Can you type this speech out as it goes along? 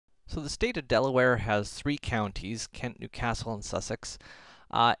So the state of Delaware has 3 counties, Kent, Newcastle, and Sussex.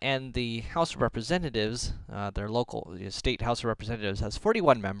 And the House of Representatives, their local state House of Representatives, has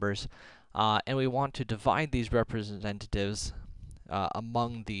 41 members, and we want to divide these representatives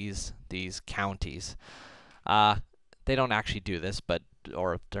among these counties. Uh, they don't actually do this,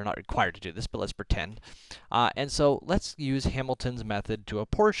 or they're not required to do this, but let's pretend. And so let's use Hamilton's method to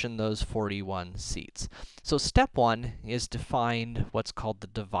apportion those 41 seats. So step 1 is to find what's called the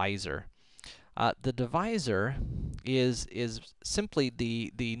divisor. The divisor is simply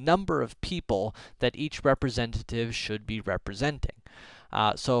the number of people that each representative should be representing.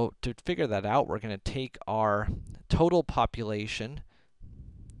 So to figure that out, we're going to take our total population,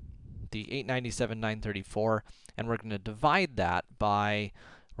 the 897,934, and we're going to divide that by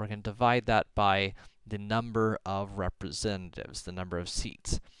the number of representatives, the number of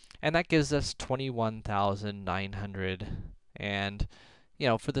seats. And that gives us 21,900, and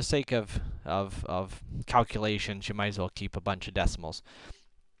for the sake of calculations, you might as well keep a bunch of decimals.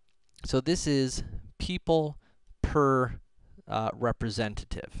 So this is people per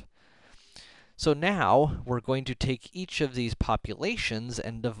representative. So now we're going to take each of these populations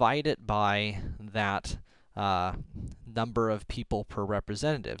and divide it by that number of people per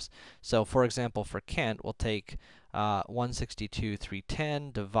representatives. So for example, for Kent, we'll take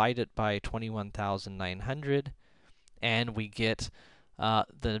 162,310, divide it by 21,900, and we get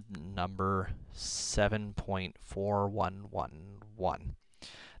the number 7.4111.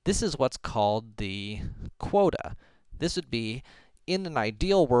 This is what's called the quota. This would be, in an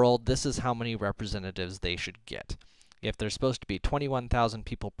ideal world, this is how many representatives they should get. If there's supposed to be 21,000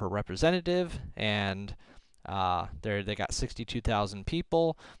 people per representative, and they got 62,000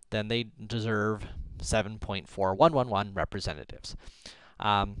 people, then they deserve 7.4111 representatives.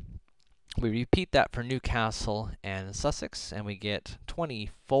 We repeat that for Newcastle and Sussex, and we get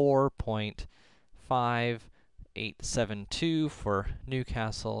 24.5872 for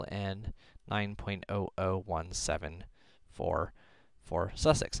Newcastle and 9.0017 for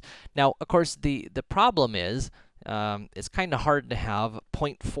Sussex. Now, of course, the problem is it's kind of hard to have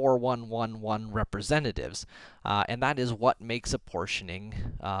 0.4111 representatives, and that is what makes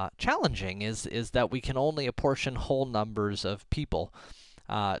apportioning challenging, is that we can only apportion whole numbers of people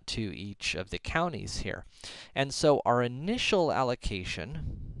to each of the counties here. And so our initial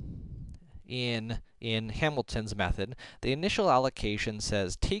allocation in Hamilton's method, the initial allocation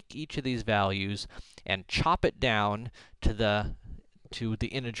says take each of these values and chop it down to the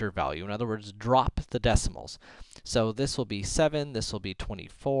integer value. In other words, drop the decimals. So this will be 7, this will be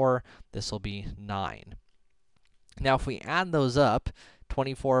 24, this will be 9. Now if we add those up,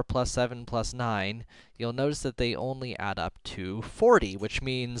 24 plus 7 plus 9, you'll notice that they only add up to 40, which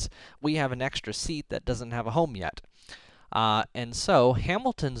means we have an extra seat that doesn't have a home yet. And so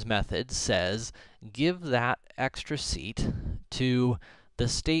Hamilton's method says give that extra seat to the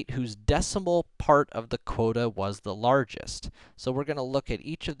state whose decimal part of the quota was the largest. So we're going to look at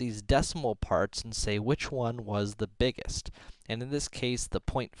each of these decimal parts and say which one was the biggest. And in this case, the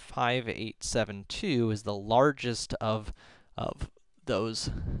 0.5872 is the largest of those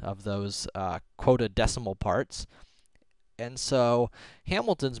quota decimal parts. And so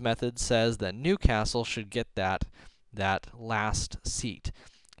Hamilton's method says that Newcastle should get that last seat.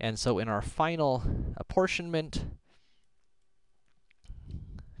 And so in our final apportionment,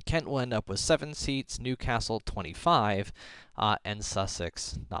 Kent will end up with 7 seats, Newcastle 25, and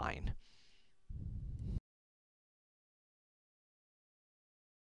Sussex 9.